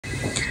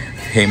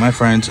Hey my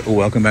friends,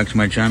 welcome back to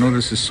my channel.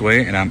 This is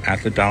Sway and I'm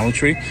at the Dollar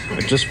Tree.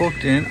 I just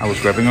walked in, I was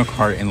grabbing a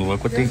cart and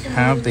look what they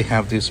have. They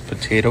have this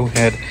potato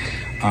head,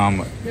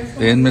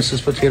 and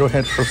Mrs. Potato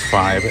Head for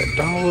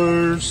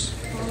 $5.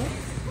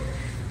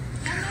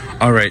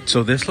 All right,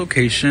 so this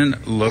location,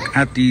 look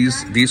at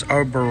these. These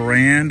are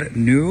brand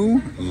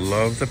new.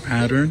 Love the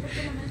pattern.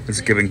 It's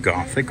giving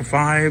gothic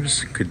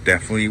vibes. Could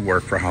definitely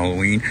work for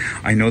Halloween.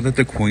 I know that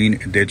the queen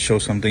did show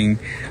something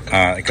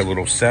like a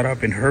little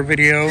setup in her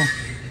video.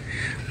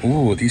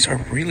 Ooh, these are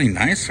really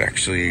nice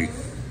actually.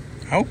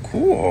 How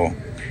cool.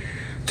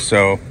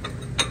 So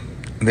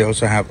they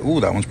also have,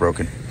 ooh, that one's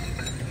broken.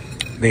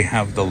 They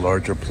have the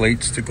larger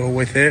plates to go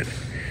with it.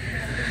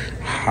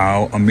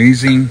 How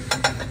amazing.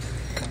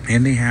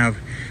 And they have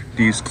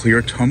these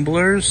clear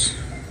tumblers.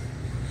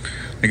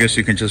 I guess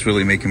you can just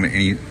really make them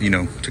any, you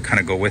know, to kind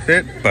of go with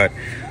it. But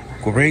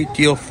great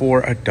deal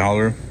for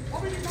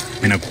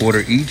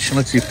 $1.25 each.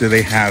 Let's see if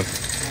they have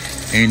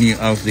any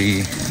of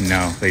the,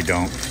 no, they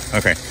don't.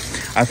 Okay.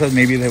 I thought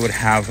maybe they would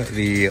have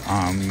the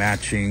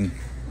matching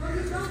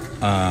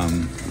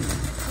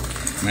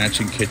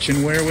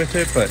kitchenware with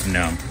it, but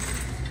no.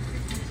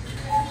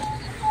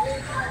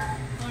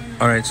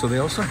 All right, so they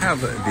also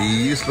have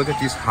these. Look at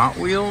these Hot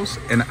Wheels,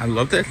 and I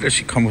love that they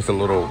should come with a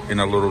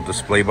little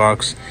display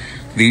box.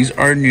 These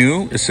are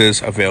new. It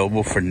says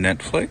available for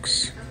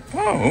Netflix.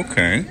 Oh,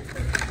 okay.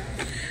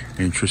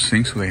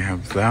 Interesting. So they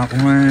have that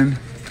one.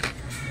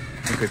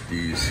 Look at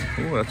these.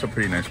 Oh, that's a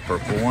pretty nice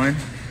purple one.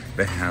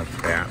 They have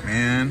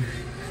Batman.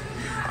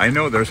 I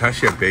know there's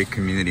actually a big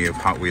community of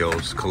Hot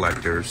Wheels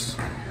collectors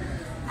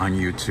on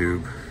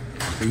YouTube.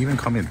 They even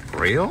come in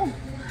Braille?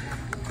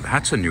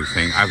 That's a new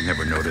thing. I've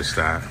never noticed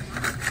that.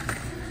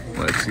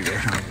 Let's see, they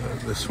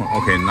have this one.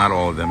 Okay, not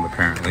all of them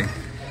apparently.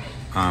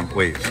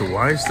 Wait, so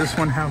why does this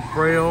one have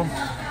Braille?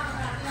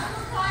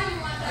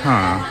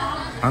 Huh,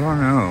 I don't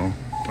know.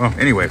 Oh,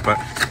 anyway, but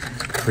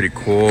pretty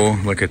cool.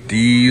 Look at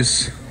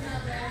these.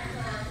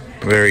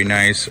 Very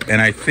nice. And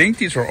I think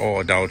these are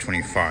all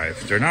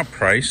 $1.25. They're not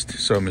priced,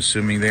 so I'm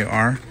assuming they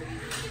are.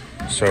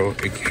 So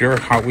if you're a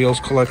Hot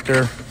Wheels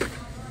collector,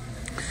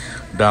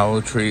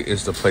 Dollar Tree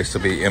is the place to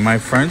be. And my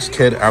friend's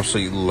kid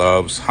absolutely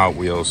loves Hot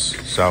Wheels.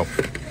 So,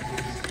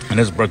 and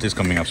his birthday's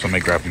coming up, so I may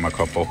grab him a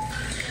couple.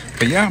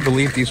 But yeah, I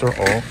believe these are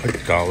all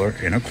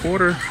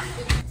 $1.25.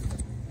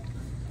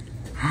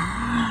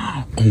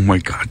 Oh my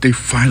God, they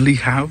finally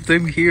have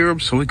them here. I'm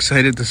so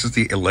excited. This is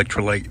the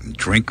electrolyte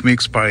drink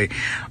mix by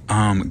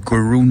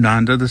Guru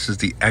Nanda. This is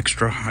the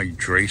extra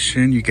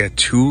hydration. You get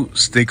 2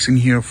 sticks in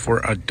here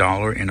for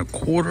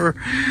 $1.25.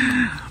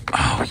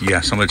 Oh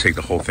yes, I'm gonna take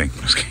the whole thing.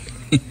 Just kidding.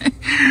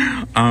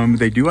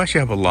 They do actually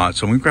have a lot,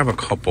 so let me grab a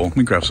couple. Let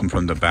me grab some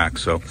from the back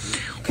so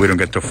we don't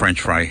get the French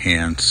fry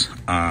hands.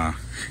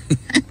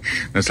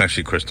 That's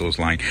actually Crystal's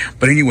line.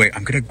 But anyway,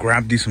 I'm gonna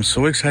grab these. I'm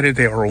so excited.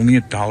 They are only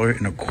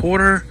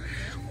 $1.25.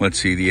 Let's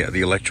see,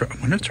 the electro, I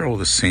wonder if they're all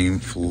the same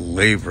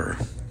flavor.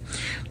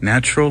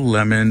 Natural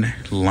lemon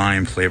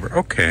lime flavor.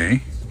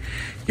 Okay.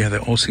 Yeah, they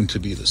all seem to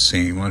be the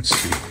same. Let's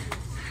see.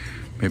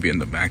 Maybe in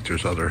the back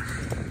there's other.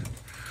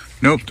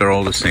 Nope, they're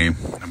all the same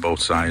on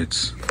both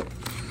sides.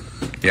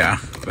 Yeah,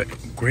 but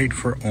great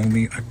for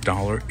only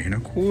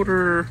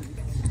 $1.25.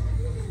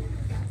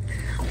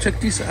 Check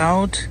these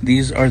out.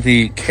 These are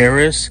the Care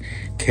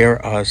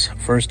Us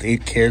first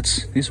aid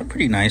kits. These are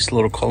pretty nice, a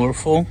little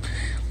colorful,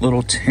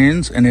 little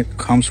tins, and it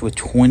comes with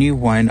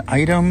 21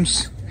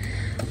 items.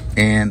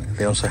 And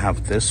they also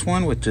have this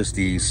one, which is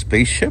the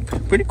spaceship.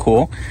 Pretty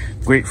cool.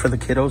 Great for the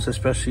kiddos,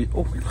 especially.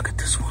 Oh, look at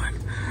this one.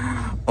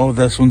 Oh,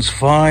 this one's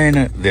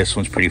fun. This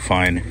one's pretty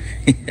fun.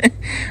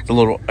 The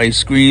little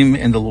ice cream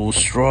and the little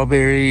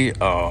strawberry.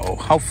 Oh,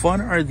 how fun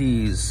are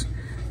these?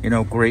 You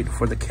know, great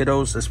for the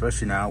kiddos,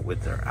 especially now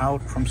with they're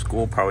out from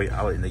school, probably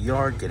out in the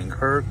yard getting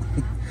hurt.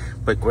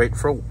 But great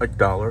for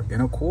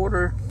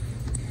 $1.25.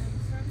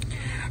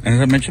 And as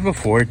I mentioned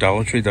before,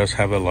 Dollar Tree does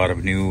have a lot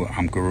of new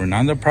Guru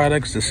Nanda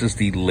products. This is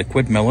the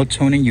liquid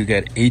melatonin. You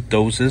get 8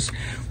 doses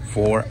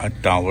for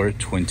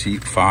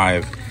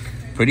 $1.25.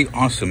 Pretty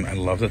awesome. I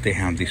love that they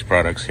have these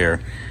products here.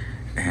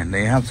 And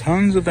they have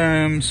tons of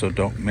them, so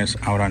don't miss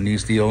out on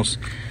these deals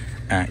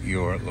at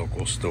your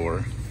local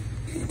store.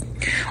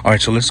 All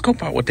right, so let's go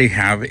about what they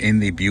have in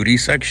the beauty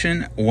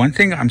section. One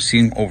thing I'm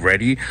seeing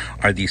already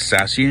are the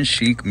Sassy and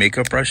Chic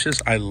makeup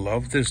brushes. I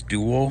love this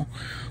dual,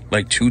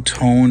 like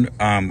 2-tone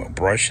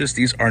brushes.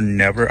 These are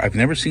I've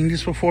never seen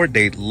these before.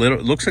 They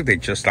looks like they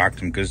just stocked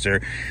them because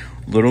they're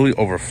literally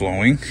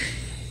overflowing.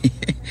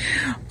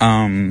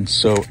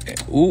 So,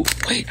 ooh,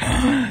 wait,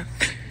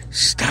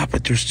 stop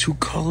it. There's 2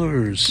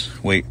 colors.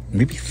 Wait,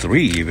 maybe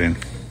 3 even.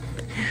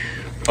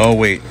 Oh,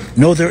 wait.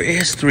 No, there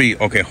is 3.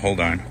 Okay,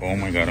 hold on. Oh,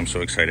 my God. I'm so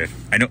excited.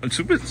 I know. It's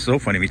so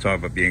funny me talking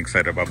about being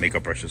excited about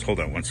makeup brushes. Hold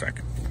on one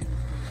sec.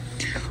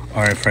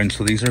 All right, friends.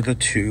 So these are the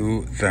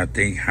 2 that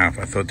they have.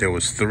 I thought there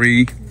was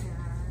 3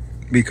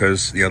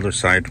 because the other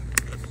side.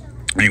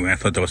 Anyway, I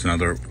thought there was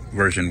another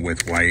version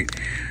with white.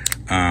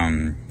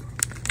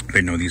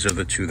 But no, these are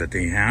the 2 that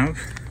they have.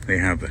 They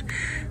have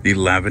the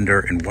lavender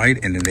and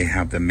white, and then they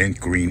have the mint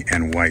green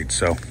and white.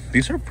 So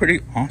these are pretty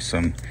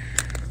awesome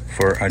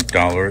for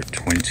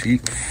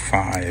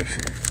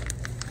 $1.25.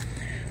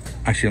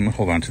 Actually, I'm gonna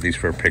hold on to these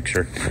for a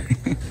picture.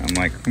 I'm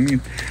like, let me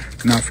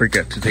not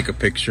forget to take a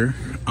picture.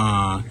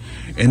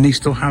 And they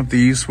still have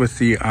these with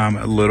the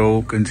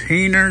little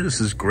container.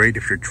 This is great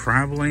if you're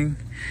traveling.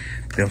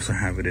 They also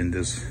have it in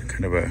this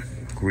kind of a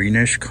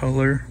greenish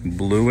color,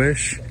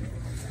 bluish.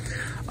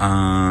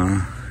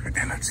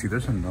 And let's see,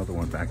 there's another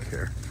one back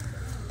here.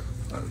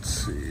 Let's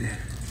see.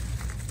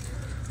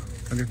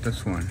 Look at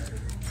this one.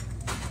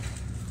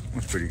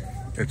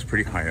 It's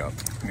pretty high up.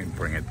 Let me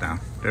bring it down.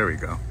 There we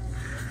go.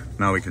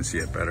 Now we can see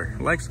it better.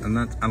 I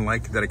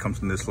like that it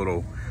comes in this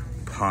little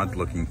pod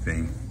looking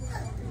thing.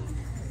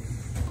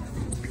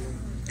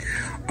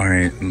 All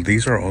right,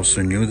 these are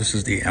also new. This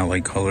is the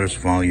LA Colors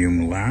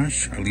Volume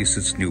Lash. At least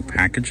it's new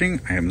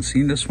packaging. I haven't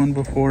seen this one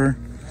before.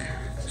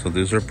 So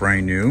these are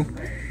brand new.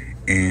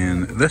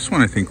 And this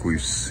one I think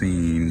we've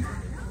seen.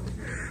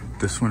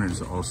 This one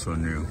is also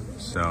new.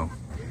 So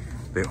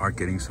they are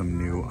getting some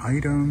new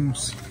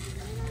items.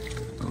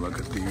 Look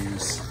at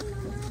these.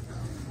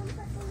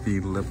 The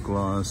lip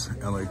gloss,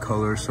 LA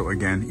Colors. So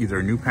again,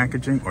 either new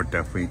packaging or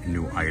definitely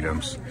new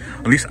items.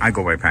 At least I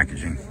go by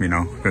packaging, you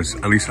know, because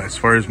at least as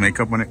far as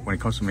makeup, when it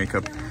comes to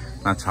makeup,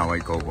 that's how I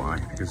go by,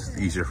 because it's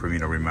easier for me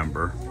to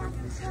remember.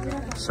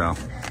 So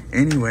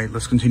anyway,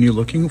 let's continue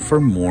looking for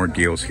more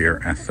deals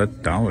here at the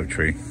Dollar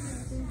Tree.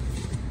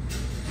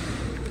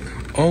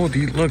 Oh,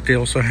 look, they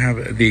also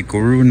have the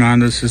Guru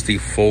Nanda. This is the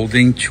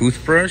folding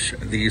toothbrush.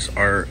 These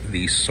are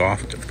the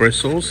soft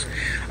bristles.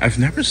 I've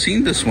never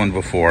seen this one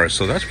before,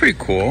 so that's pretty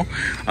cool.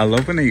 I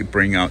love when they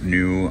bring out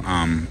new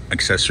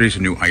accessories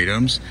and new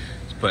items.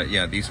 But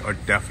yeah, these are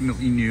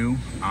definitely new,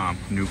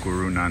 new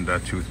Guru Nanda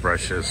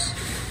toothbrushes.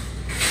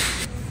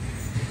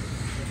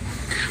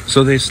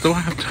 So they still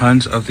have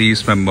tons of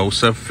these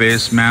Mimosa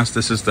face masks.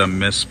 This is the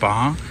Miss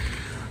Spa.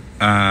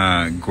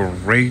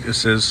 Great, it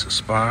says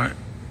spa.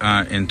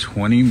 In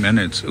 20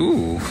 minutes.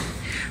 Ooh.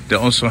 They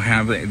also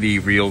have the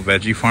Real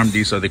Veggie Farm.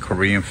 These are the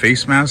Korean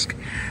face mask.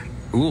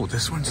 Ooh,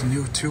 this one's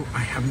new too.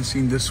 I haven't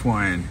seen this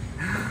one.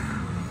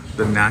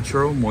 The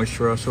Natural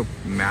Moisturizer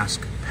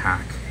Mask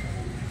Pack.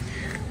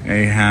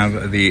 They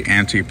have the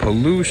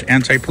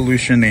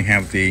anti-pollution. They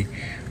have the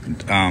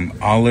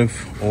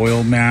olive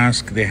oil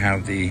mask. They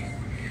have the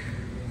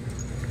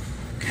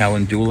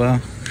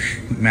calendula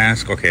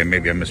mask. Okay,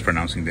 maybe I'm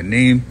mispronouncing the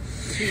name.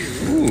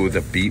 Ooh,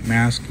 the beet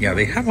mask. Yeah,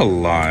 they have a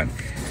lot.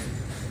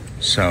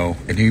 So,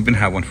 and they even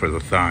have one for the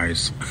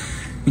thighs.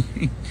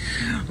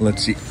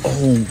 Let's see.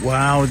 Oh,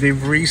 wow.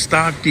 They've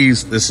restocked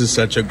these. This is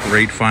such a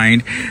great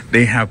find.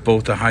 They have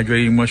both the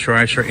hydrating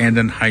moisturizer and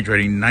then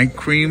hydrating night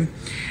cream,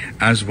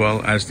 as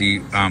well as the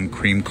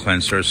cream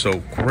cleanser.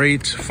 So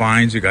great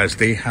finds, you guys.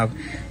 They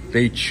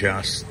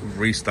just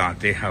restocked.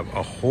 They have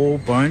a whole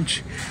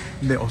bunch.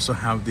 They also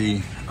have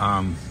the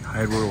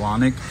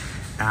hyaluronic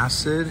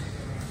acid.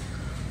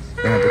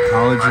 They have the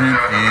collagen,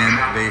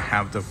 and they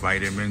have the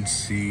vitamin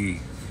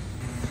C.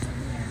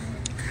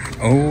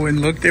 Oh,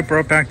 and look, they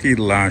brought back the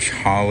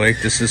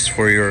Lashholic. This is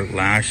for your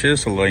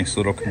lashes, a nice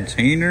little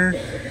container.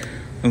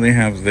 And they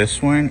have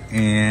this one,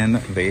 and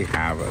they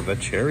have the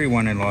cherry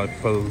one. And a lot of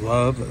people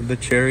love the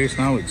cherries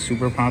now. It's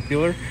super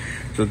popular.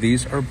 So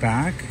these are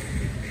back.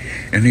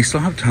 And they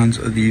still have tons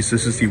of these.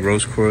 This is the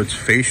Rose Quartz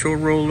Facial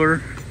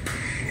Roller.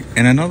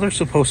 And I know there's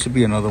supposed to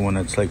be another one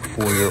that's like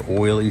for your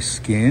oily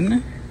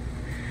skin.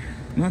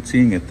 I'm not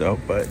seeing it though,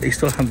 but they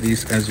still have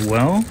these as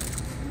well.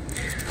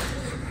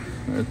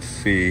 Let's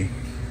see.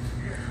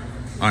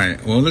 All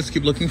right, well, let's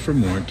keep looking for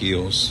more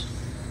deals.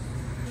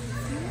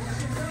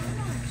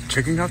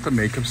 Checking out the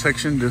makeup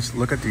section, just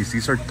look at these.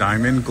 These are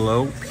Diamond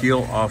Glow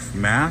Peel Off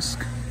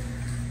Mask.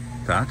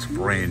 That's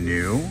brand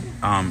new.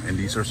 And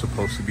these are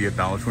supposed to be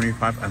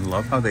 $1.25. I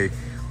love how they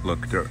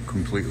look. They're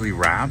completely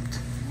wrapped.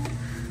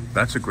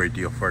 That's a great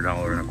deal for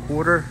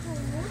 $1.25.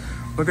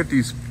 Look at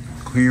these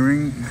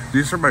clearing.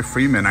 These are by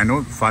Freeman. I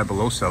know Five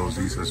Below sells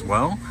these as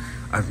well.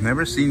 I've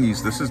never seen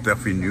these. This is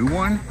definitely a new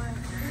one.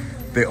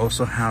 They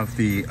also have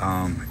the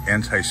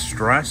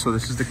anti-stress. So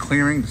this is the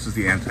clearing. This is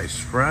the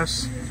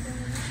anti-stress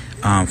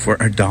for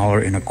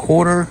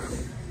 $1.25.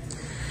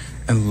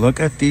 And look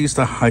at these,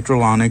 the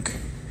hyaluronic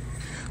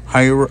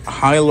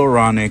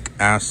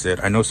acid.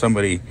 I know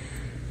somebody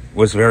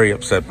was very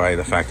upset by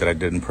the fact that I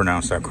didn't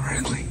pronounce that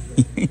correctly.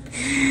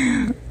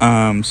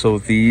 So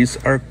these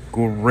are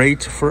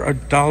great for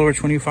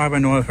 $1.25. I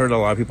know I've heard a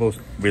lot of people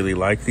really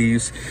like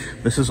these.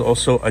 This is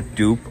also a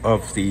dupe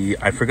of the,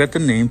 I forget the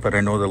name, but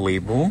I know the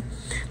label.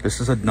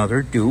 This is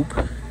another dupe.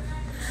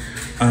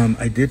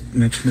 I did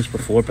mention this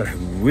before, but I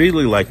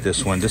really like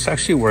this one. This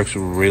actually works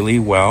really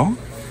well.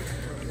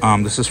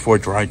 This is for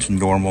dry to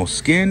normal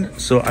skin.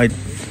 So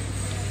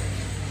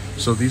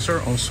these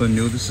are also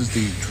new. This is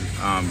the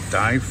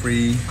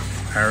dye-free,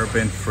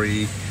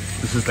 paraben-free.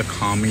 This is the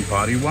Calming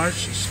Body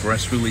Wash,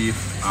 Stress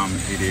Relief.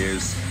 It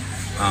is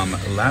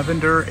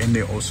lavender, and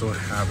they also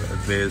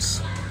have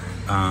this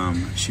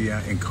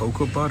chia and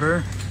cocoa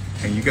butter.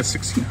 And you get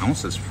 16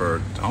 ounces for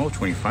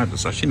 $1.25.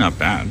 That's actually not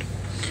bad.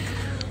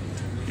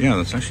 Yeah,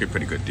 that's actually a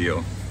pretty good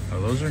deal.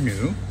 Those are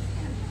new.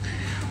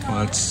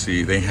 Let's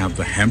see, they have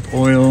the hemp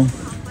oil.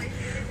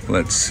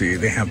 Let's see,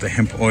 they have the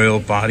hemp oil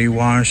body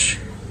wash.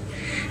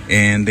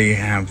 And they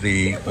have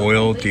the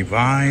oil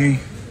Divide.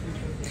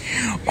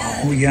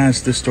 Oh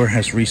yes, this store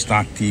has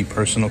restocked the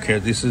personal care.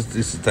 This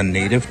is the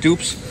native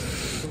dupes.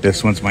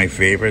 This one's my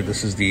favorite.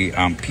 This is the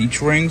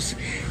peach rings,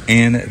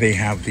 and they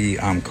have the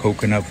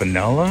coconut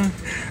vanilla.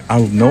 I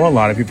know a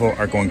lot of people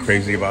are going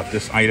crazy about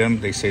this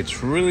item. They say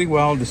it's really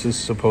well. This is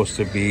supposed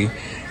to be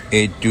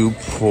a dupe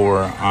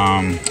for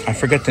I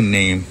forget the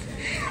name.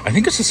 I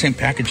think it's the same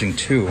packaging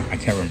too. I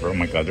can't remember. Oh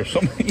my god, there's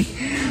so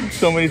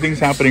many things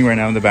happening right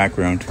now in the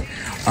background.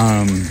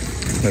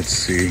 Let's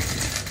see.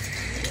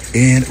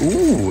 And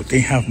ooh,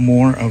 they have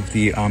more of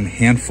the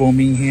hand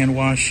foaming hand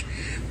wash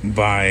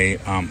by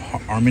Arm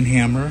 &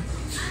 Hammer.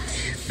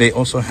 They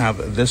also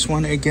have this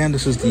one again.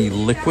 This is the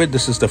liquid.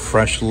 This is the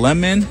fresh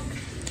lemon.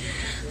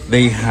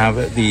 They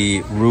have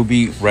the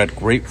ruby red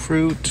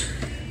grapefruit.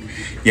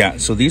 Yeah,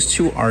 so these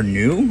two are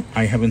new.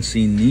 I haven't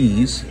seen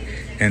these,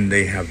 and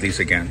they have these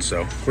again.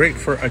 So great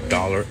for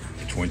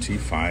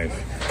 $1.25.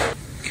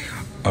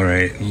 All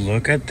right,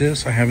 look at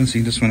this. I haven't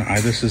seen this one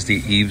either. This is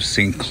the Yves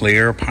St.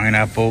 Clair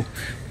pineapple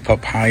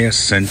papaya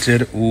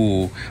scented.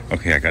 Ooh,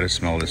 okay, I gotta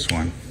smell this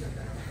one.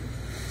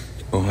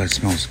 Oh, it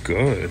smells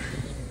good.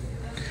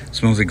 It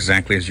smells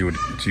exactly as you'd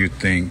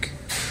think.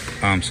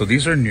 So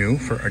these are new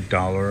for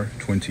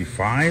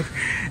 $1.25,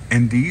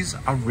 and these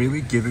are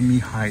really giving me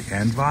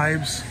high-end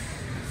vibes.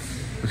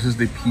 This is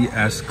the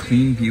PS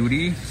Clean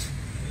Beauty.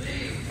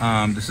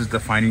 This is the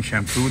Defining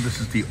Shampoo. This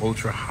is the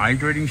Ultra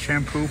Hydrating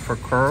Shampoo for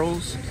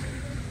curls.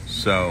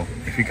 So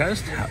if you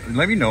guys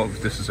let me know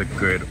if this is a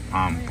good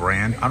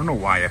brand. I don't know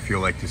why I feel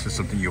like this is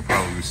something you'll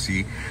probably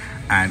see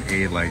at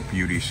a like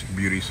beauty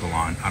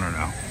salon. I don't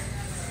know.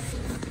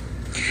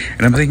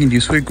 And I'm thinking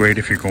these would be great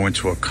if you're going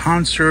to a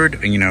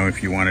concert, you know,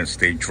 if you want to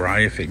stay dry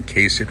if in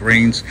case it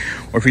rains,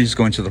 or if you're just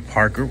going to the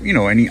park, or you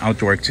know, any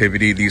outdoor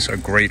activity. These are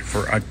great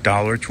for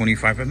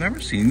 $1.25. I've never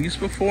seen these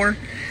before.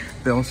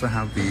 They also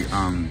have the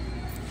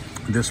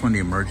this one, the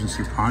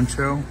emergency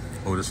poncho.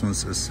 Oh, this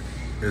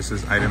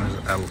item is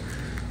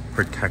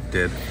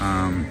protected,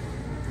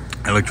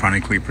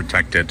 electronically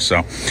protected.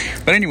 So,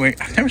 but anyway,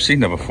 I've never seen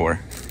that before.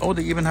 Oh,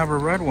 they even have a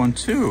red one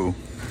too.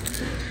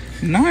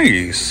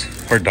 Nice.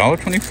 For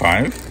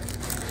 $1.25.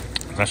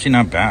 It's actually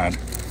not bad.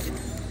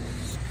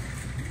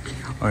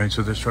 All right,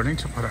 so they're starting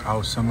to put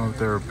out some of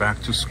their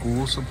back to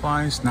school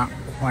supplies. Not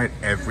quite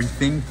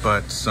everything,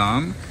 but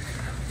some.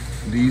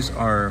 These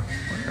are,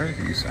 what are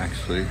these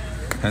actually?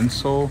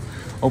 Pencil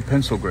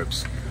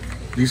grips.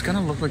 These kind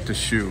of look like the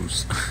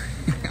shoes.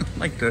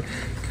 Like the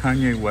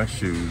Kanye West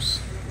shoes.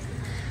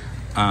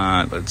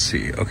 Let's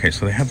see. Okay,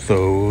 so they have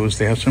those.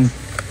 They have some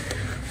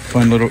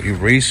fun little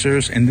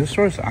erasers, and this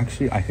store is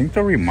actually, I think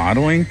they're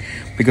remodeling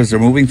because they're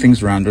moving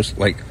things around. There's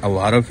like a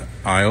lot of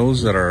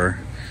aisles that are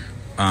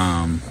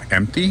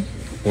empty,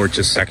 or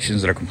just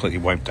sections that are completely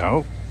wiped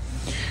out.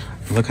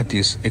 Look at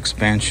these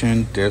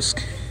expansion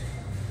disc.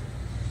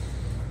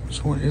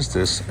 So what is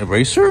this?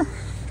 Eraser?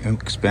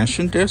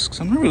 Expansion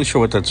discs? I'm not really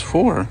sure what that's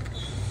for.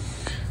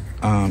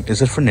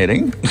 Is it for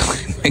knitting?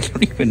 I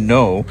don't even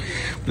know.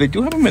 But they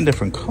do have them in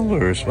different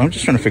colors. But I'm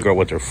just trying to figure out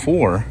what they're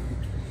for.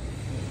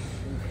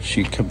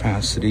 Sheet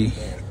capacity.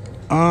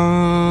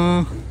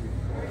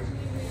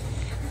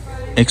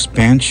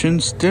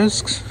 Expansions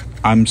discs?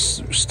 I'm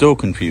still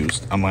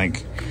confused. I'm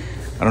like,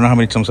 I don't know how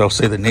many times I'll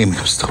say the name and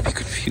I'll still be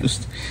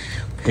confused.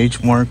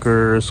 Page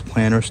markers,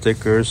 planner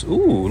stickers.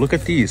 Ooh, look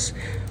at these.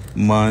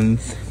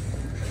 Month.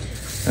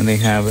 And they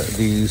have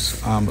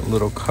these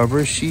little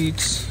cover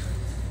sheets.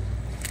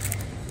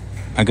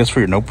 I guess for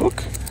your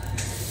notebook.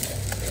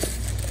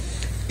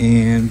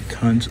 And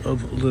tons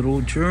of little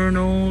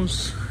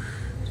journals.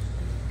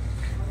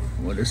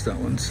 What does that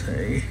one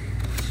say?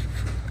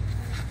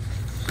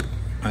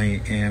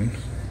 I'm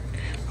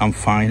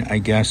fine, I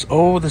guess.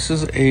 Oh, this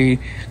is a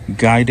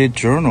guided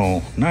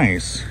journal.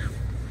 Nice.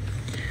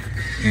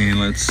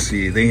 And let's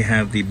see, they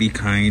have the be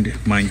kind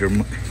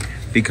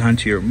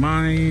to your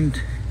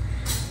mind,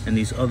 and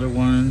these other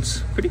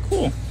ones. Pretty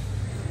cool.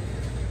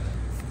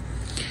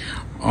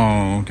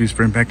 Oh, these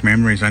bring back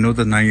memories. I know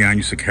that 99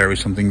 used to carry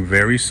something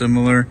very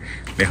similar.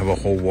 They have a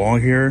whole wall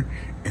here.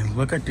 And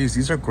look at these.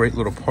 These are great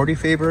little party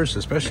favors,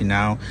 especially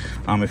now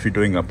if you're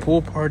doing a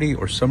pool party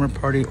or summer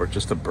party or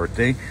just a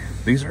birthday.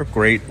 These are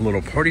great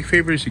little party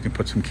favors. You can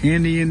put some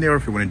candy in there.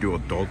 If you want to do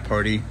an adult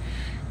party,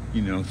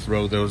 you know,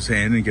 throw those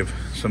in and give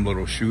some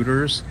little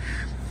shooters.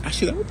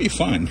 Actually, that would be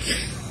fun.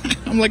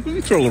 I'm like, let me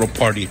throw a little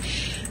party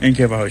and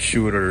give out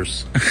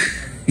shooters.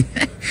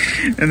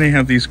 And they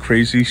have these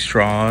crazy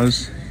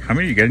straws. How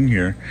many are you getting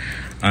here?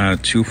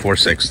 2, 4,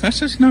 6.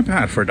 That's just not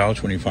bad for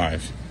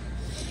 $1.25.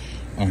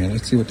 Okay,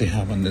 let's see what they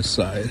have on this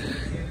side.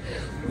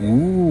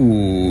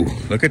 Ooh,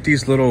 look at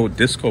these little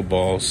disco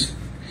balls.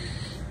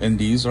 And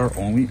these are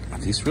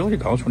these really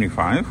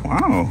 $1.25?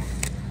 Wow.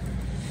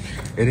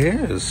 It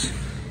is.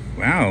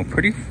 Wow,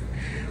 pretty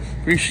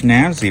Pretty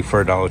snazzy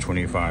for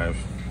 $1.25.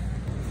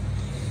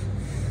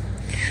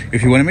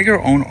 If you want to make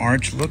your own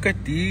arch, look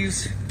at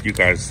these. You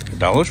guys,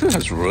 Dollar Tree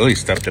has really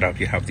stepped it up.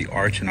 You have the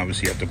arch, and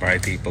obviously you have to buy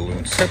the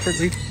balloons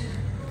separately,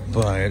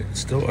 but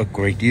it's still a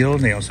great deal.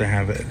 They also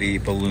have the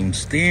balloon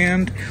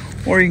stand,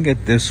 or you can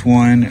get this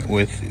one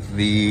with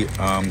the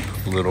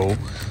little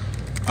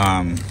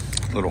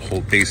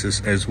hold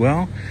bases as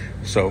well.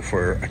 So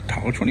for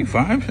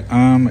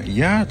 $1.25,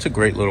 yeah, it's a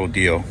great little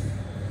deal.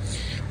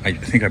 I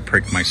think I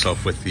pricked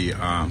myself with the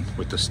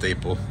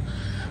staple.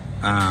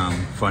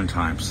 Fun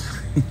times.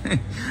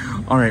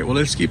 All right, well,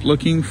 let's keep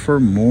looking for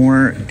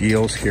more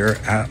deals here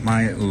at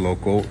my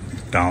local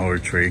Dollar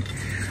Tree.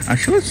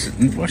 Actually,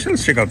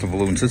 let's check out the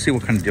balloons. Let's see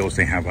what kind of deals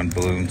they have on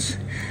balloons.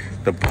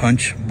 The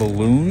punch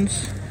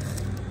balloons.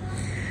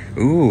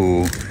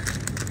 Ooh,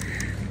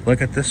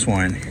 look at this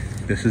one.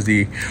 This is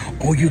the,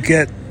 you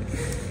get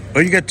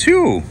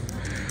two.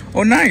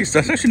 Oh, nice.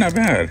 That's actually not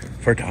bad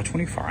for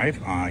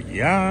 $1.25.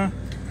 Yeah.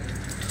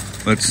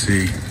 Let's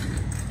see.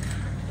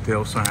 They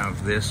also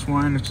have this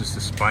one. It's just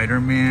the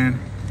Spider-Man.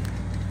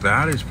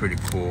 That is pretty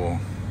cool.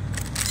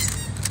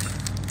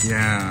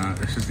 Yeah,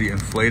 this is the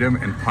inflate him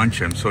and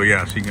punch him. So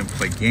yeah, so you can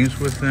play games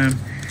with them.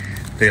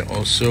 They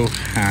also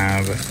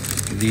have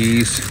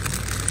these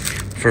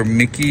for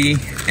Mickey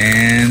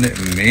and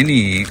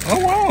Minnie. Oh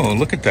wow,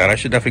 look at that. I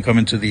should definitely come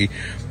into the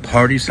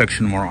party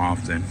section more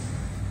often.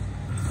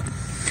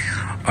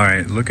 All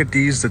right, look at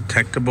these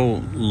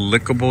detectable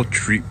lickable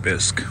treat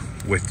bisque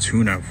with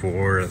tuna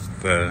for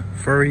the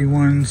furry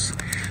ones.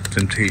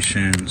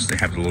 Temptations, they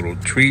have the little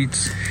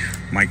treats.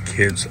 My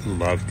kids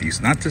love these,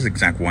 not this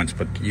exact ones,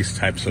 but these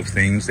types of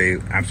things. They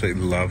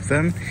absolutely love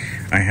them.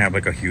 I have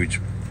like a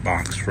huge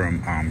box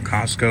from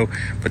Costco,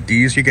 but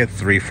these you get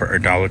 3 for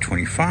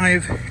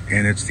 $1.25,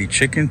 and it's the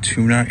chicken,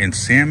 tuna, and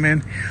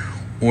salmon.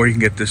 Or you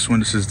can get this one.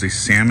 This is the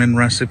salmon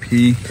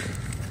recipe.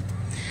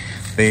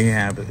 They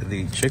have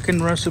the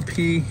chicken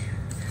recipe.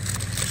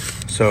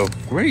 So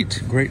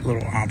great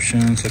little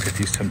options. Look at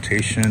these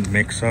temptation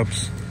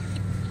mix-ups.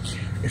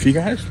 If you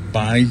guys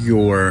buy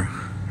your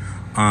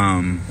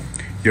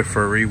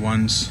furry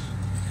ones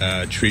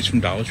treats from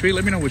Dollar Tree,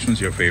 let me know which one's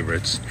your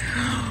favorites.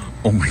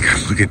 Oh my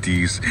god, look at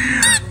these.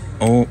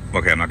 Oh,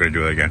 okay, I'm not gonna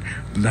do it again.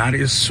 That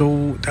is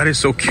so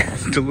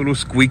cute. The little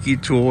squeaky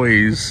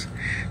toys.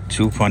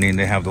 Too funny. And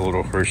they have the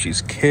little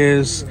Hershey's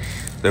Kiss,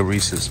 the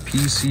Reese's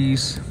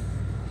Pieces.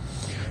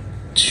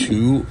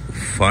 Too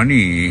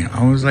funny.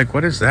 I was like,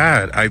 what is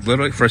that? I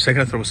literally, for a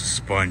second, I thought it was a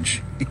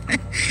sponge.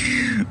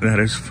 That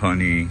is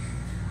funny.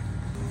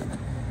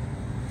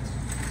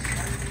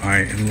 All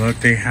right, and look,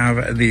 they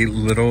have the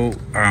little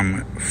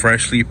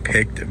freshly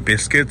picked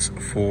biscuits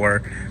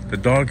for the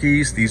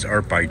doggies. These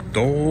are by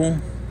Dole.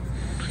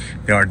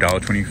 They are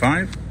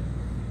 $1.25.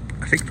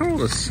 I think they're all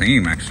the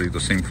same, actually, the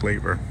same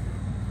flavor.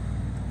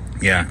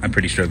 Yeah, I'm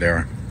pretty sure they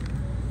are.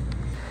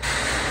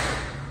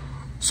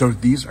 So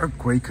these are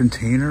great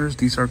containers.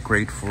 These are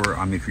great for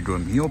if you're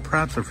doing meal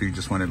preps, or if you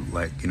just want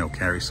to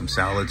carry some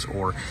salads,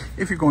 or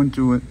if you're going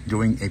to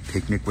doing a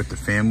picnic with the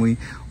family.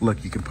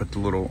 Look, you can put the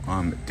little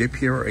dip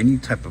here, or any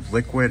type of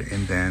liquid,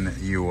 and then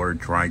your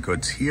dry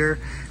goods here.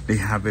 They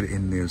have it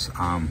in this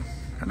kind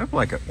of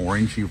like an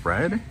orangey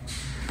red.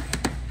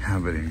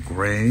 Have it in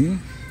gray,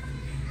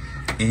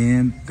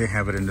 and they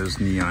have it in this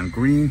neon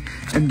green,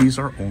 and these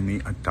are only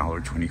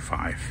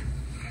 $1.25.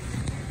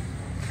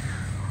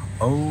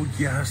 Oh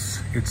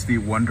yes, it's the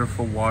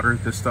wonderful water.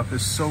 This stuff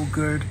is so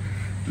good.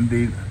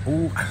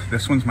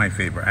 This one's my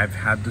favorite. I've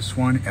had this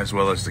one as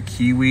well as the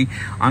kiwi.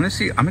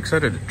 Honestly, I'm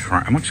excited to try.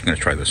 I'm actually gonna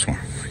try this one.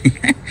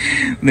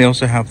 They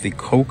also have the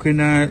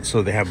coconut.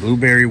 So they have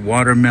blueberry,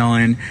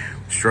 watermelon,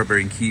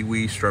 strawberry and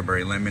kiwi,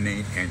 strawberry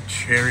lemonade, and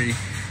cherry.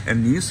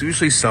 And these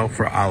usually sell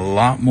for a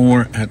lot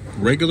more at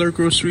regular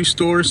grocery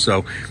stores.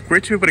 So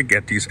great to be able to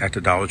get these at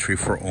the Dollar Tree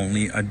for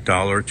only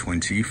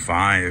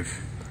 $1.25.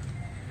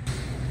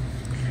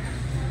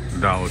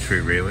 Dollar Tree,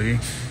 really?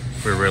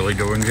 We're really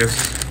doing this?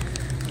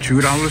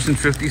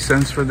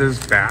 $2.50 for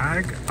this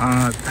bag?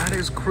 That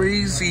is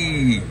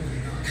crazy.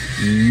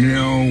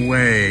 No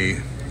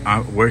way.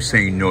 We're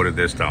saying no to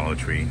this, Dollar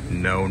Tree.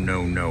 No,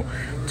 no, no.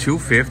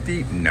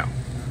 $2.50? No.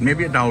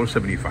 Maybe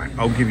 $1.75.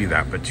 I'll give you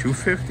that, but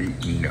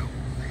 $2.50? No.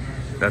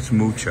 That's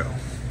mucho.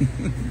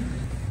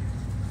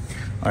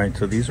 All right,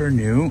 so these are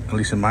new, at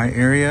least in my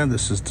area.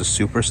 This is the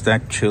Super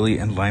Stack Chili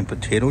and Lime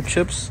Potato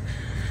Chips.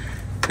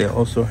 They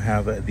also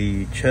have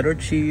the cheddar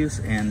cheese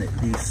and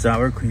the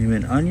sour cream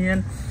and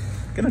onion.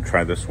 I'm gonna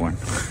try this one.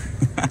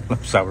 I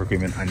love sour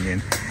cream and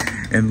onion.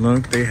 And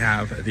look, they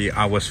have the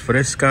Aguas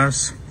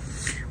Frescas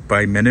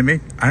by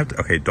Minute.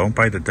 Okay, don't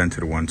buy the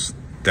dented ones.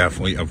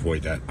 Definitely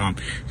avoid that.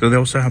 So they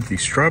also have the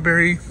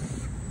strawberry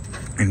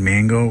and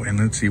mango. And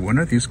let's see, when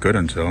are these good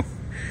until?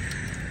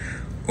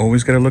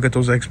 Always gotta look at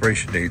those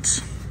expiration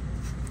dates.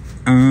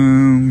 I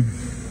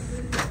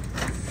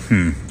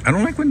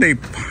don't like when they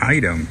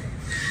hide them.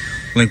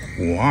 Like,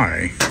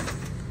 why?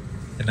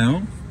 You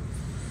know?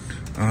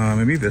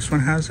 Maybe this one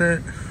has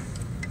it.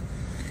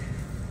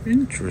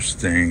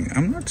 Interesting.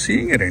 I'm not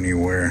seeing it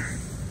anywhere.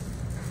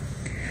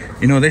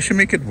 You know, they should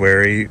make it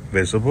very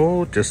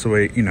visible, just the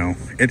way, you know,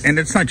 and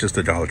it's not just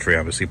the Dollar Tree,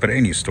 obviously, but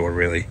any store,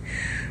 really.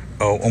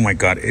 Oh my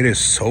God, it is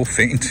so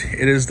faint.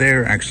 It is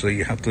there, actually.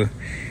 You have to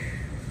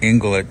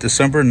angle it.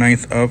 December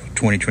 9th of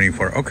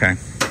 2024. Okay.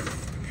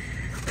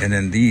 And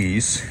then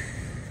these.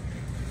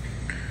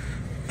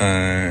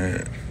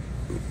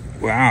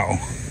 Wow.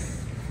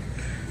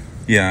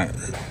 Yeah.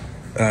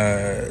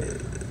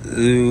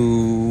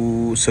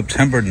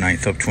 September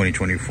 9th of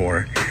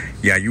 2024.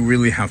 Yeah, you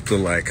really have to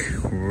like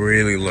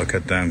really look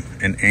at them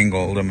and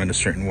angle them in a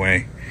certain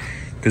way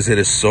because it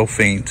is so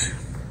faint.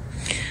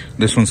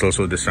 This one's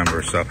also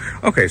December. So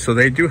okay, so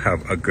they do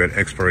have a good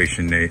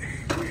expiration date.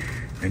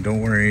 And don't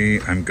worry,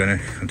 I'm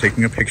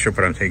taking a picture,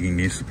 but I'm taking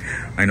these.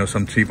 I know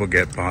some people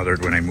get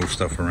bothered when I move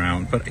stuff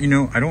around, but you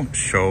know, I don't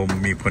show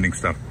me putting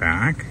stuff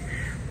back.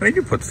 But I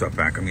do put stuff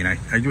back. I mean,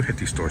 I do hit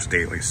these stores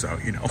daily, so,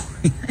 you know.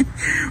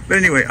 But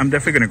anyway, I'm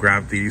definitely going to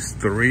grab these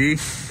 3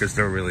 because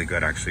they're really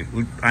good, actually.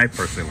 I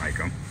personally like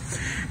them.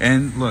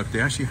 And look, they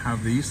actually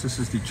have these. This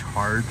is the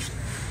charged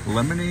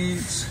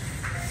lemonades.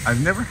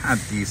 I've never had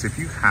these. If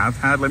you have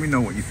had, let me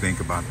know what you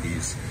think about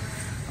these.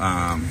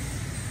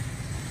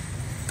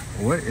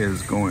 What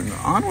is going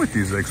on with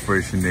these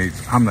expiration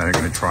dates? I'm not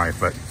going to try it,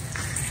 but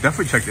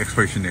definitely check the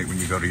expiration date when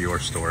you go to your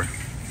store.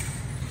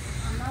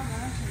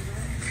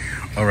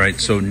 All right,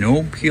 so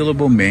no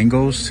peelable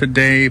mangoes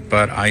today,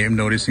 but I am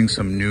noticing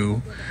some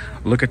new,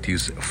 look at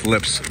these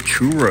flips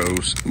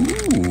churros.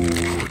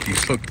 Ooh,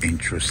 these look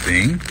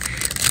interesting.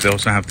 They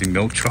also have the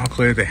milk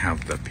chocolate. They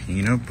have the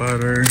peanut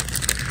butter.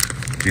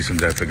 These I'm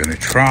definitely gonna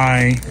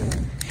try.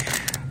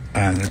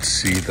 Let's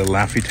see, the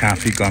Laffy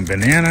Taffy gum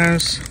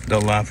bananas. The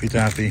Laffy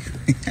Taffy.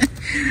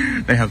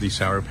 They have the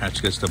Sour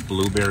Patch Kids, the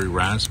blueberry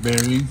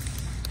raspberry.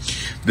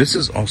 This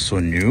is also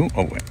new.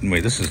 Oh,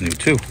 wait, this is new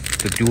too.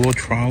 The dual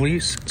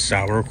trolleys,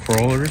 sour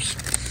crawlers.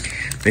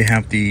 They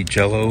have the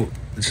Jello.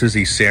 This is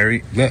the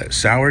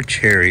sour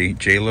cherry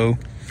Jello.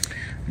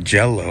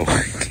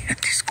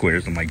 These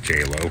squares, I'm like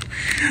J-Lo.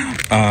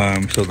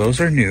 So those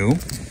are new.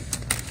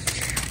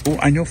 Oh,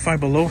 I know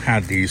Five Below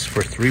had these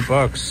for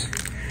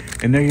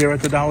 $3. And they're here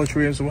at the Dollar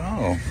Tree as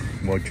well.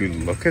 Would you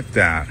look at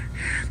that?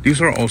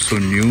 These are also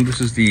new. This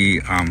is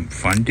the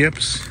Fun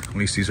Dips. At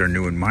least these are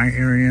new in my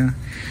area.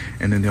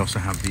 And then they also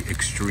have the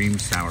Extreme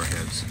Sour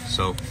Heads.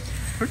 So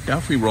we're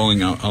definitely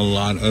rolling out a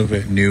lot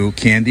of new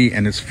candy.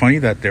 And it's funny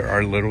that they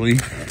are literally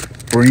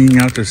bringing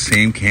out the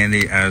same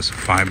candy as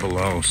Five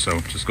Below.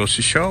 So just goes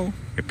to show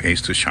it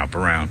pays to shop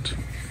around.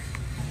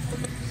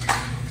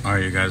 All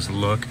right, you guys,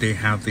 look, they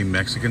have the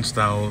Mexican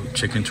style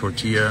chicken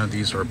tortilla.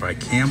 These are by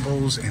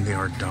Campbell's and they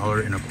are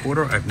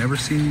 $1.25. I've never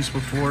seen these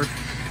before.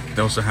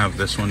 They also have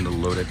this one, the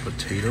loaded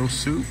potato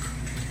soup.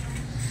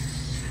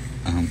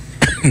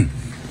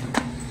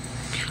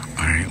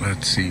 All right,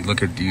 let's see.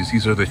 Look at these.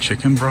 These are the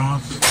chicken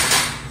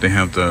broth. They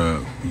have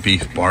the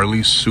beef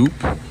barley soup.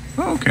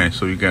 Oh, okay,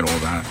 so you get all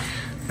that.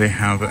 They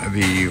have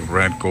the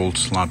red gold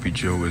sloppy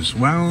joe as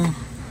well.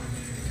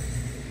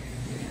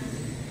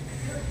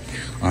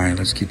 All right,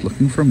 let's keep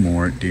looking for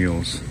more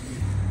deals.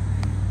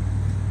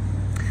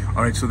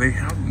 All right, so they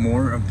have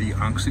more of the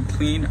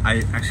OxyClean.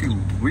 I actually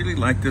really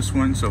like this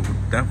one, so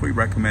definitely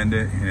recommend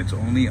it. And it's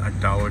only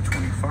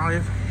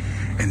 $1.25.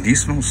 And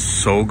these smell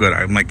so good.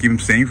 I'm like even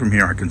saying from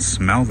here, I can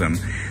smell them.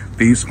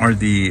 These are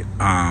the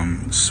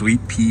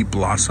sweet pea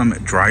blossom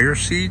dryer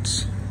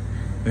seeds.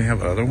 They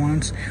have other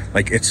ones.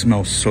 Like it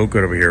smells so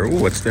good over here.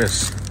 Oh, what's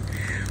this?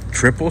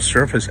 Triple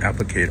surface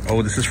applicator.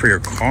 Oh, this is for your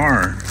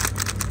car.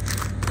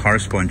 Car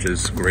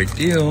sponges, great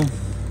deal.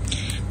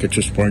 Get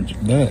your sponge.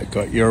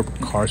 Got your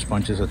car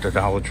sponges at the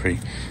Dollar Tree.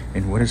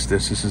 And what is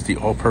this? This is the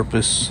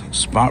all-purpose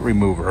spot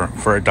remover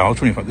for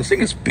 $1.25. This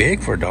thing is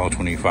big for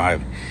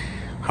 $1.25.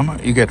 How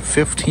much? You get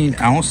 15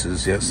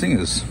 ounces. Yeah, this thing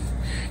is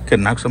could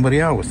knock somebody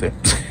out with it.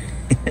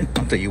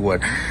 I'll tell you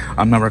what.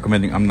 I'm not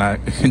recommending. I'm not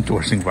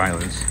endorsing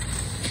violence.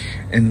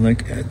 And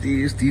look at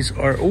these. These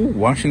are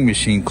washing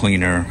machine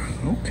cleaner.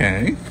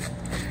 Okay,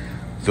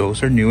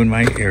 those are new in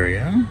my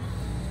area.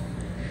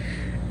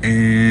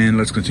 And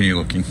let's continue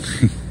looking.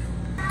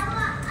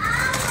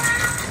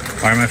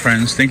 All right, my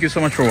friends, thank you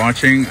so much for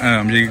watching.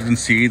 You can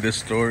see this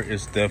store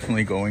is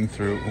definitely going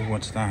through,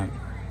 what's that?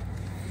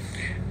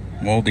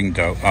 Molding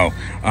dough.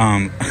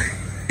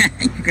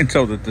 You can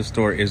tell that the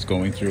store is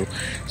going through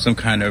some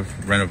kind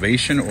of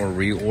renovation or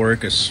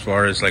reorg as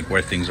far as like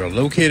where things are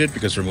located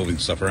because they're moving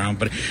stuff around.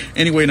 But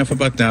anyway, enough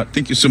about that.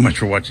 Thank you so much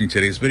for watching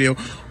today's video.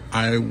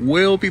 I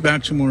will be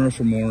back tomorrow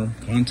for more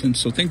content.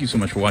 So thank you so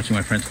much for watching,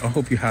 my friends. I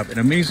hope you have an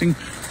amazing,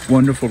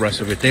 wonderful rest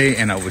of your day.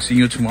 And I will see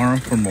you tomorrow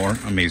for more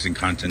amazing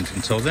content.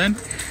 Until then,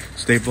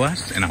 stay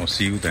blessed and I will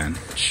see you then.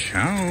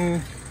 Ciao.